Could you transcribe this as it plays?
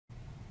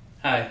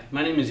Hi,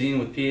 my name is Ian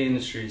with PA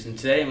Industries, and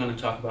today I'm going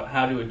to talk about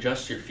how to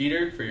adjust your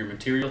feeder for your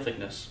material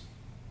thickness.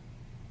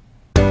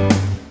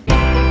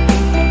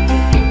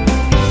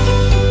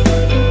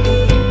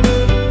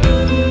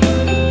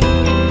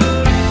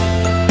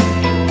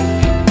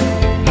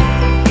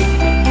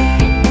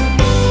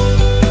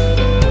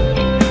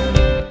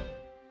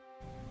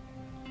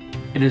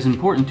 It is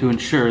important to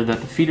ensure that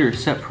the feeder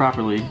is set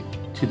properly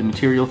to the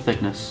material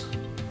thickness.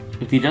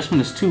 If the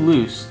adjustment is too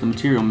loose, the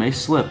material may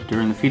slip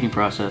during the feeding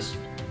process,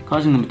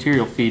 causing the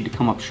material feed to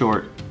come up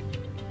short.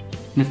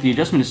 And if the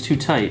adjustment is too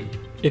tight,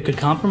 it could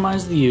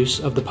compromise the use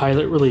of the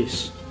pilot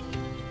release.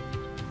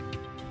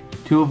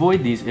 To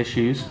avoid these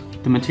issues,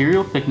 the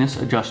material thickness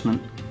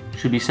adjustment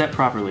should be set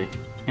properly,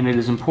 and it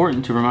is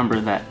important to remember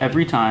that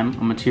every time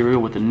a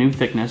material with a new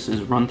thickness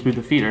is run through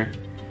the feeder,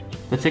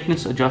 the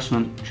thickness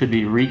adjustment should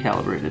be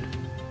recalibrated.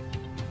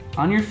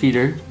 On your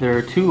feeder, there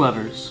are two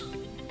levers.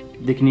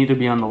 They can either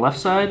be on the left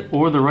side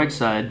or the right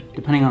side,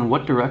 depending on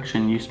what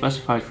direction you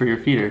specified for your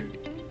feeder.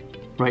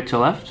 Right to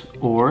left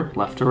or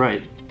left to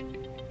right.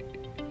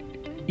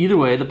 Either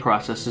way, the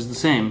process is the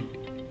same.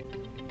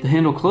 The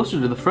handle closer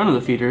to the front of the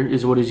feeder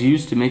is what is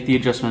used to make the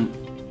adjustment.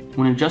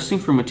 When adjusting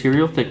for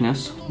material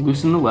thickness,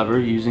 loosen the lever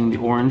using the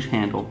orange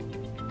handle.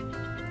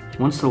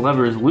 Once the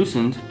lever is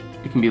loosened,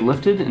 it can be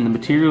lifted and the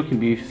material can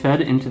be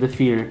fed into the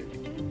feeder.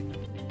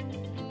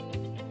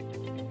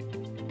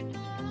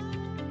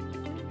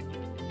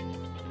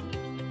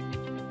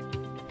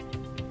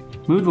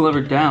 Move the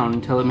lever down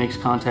until it makes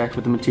contact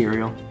with the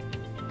material.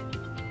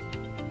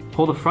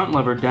 Pull the front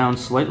lever down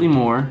slightly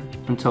more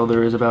until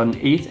there is about an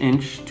 1/8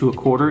 inch to a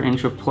 1/4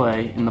 inch of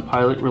play in the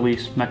pilot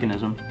release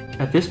mechanism.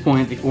 At this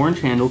point, the orange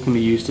handle can be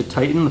used to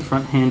tighten the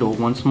front handle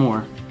once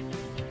more.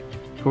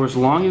 For as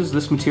long as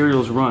this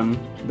material is run,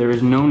 there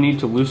is no need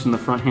to loosen the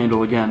front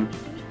handle again.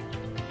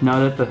 Now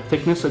that the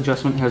thickness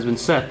adjustment has been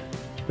set,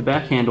 the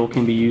back handle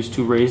can be used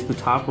to raise the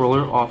top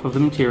roller off of the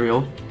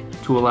material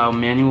to allow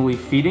manually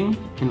feeding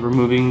and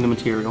removing the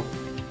material.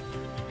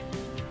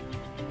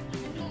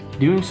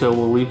 Doing so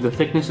will leave the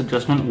thickness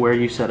adjustment where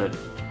you set it.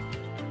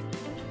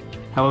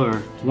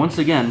 However, once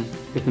again,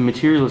 if the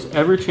material is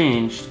ever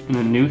changed and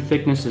a new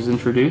thickness is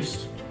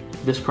introduced,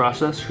 this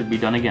process should be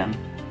done again.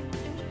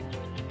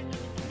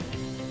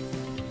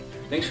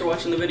 Thanks for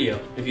watching the video.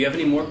 If you have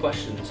any more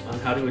questions on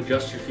how to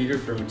adjust your feeder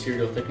for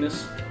material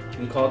thickness, you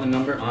can call the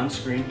number on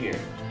screen here.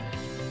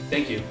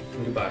 Thank you,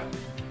 and goodbye.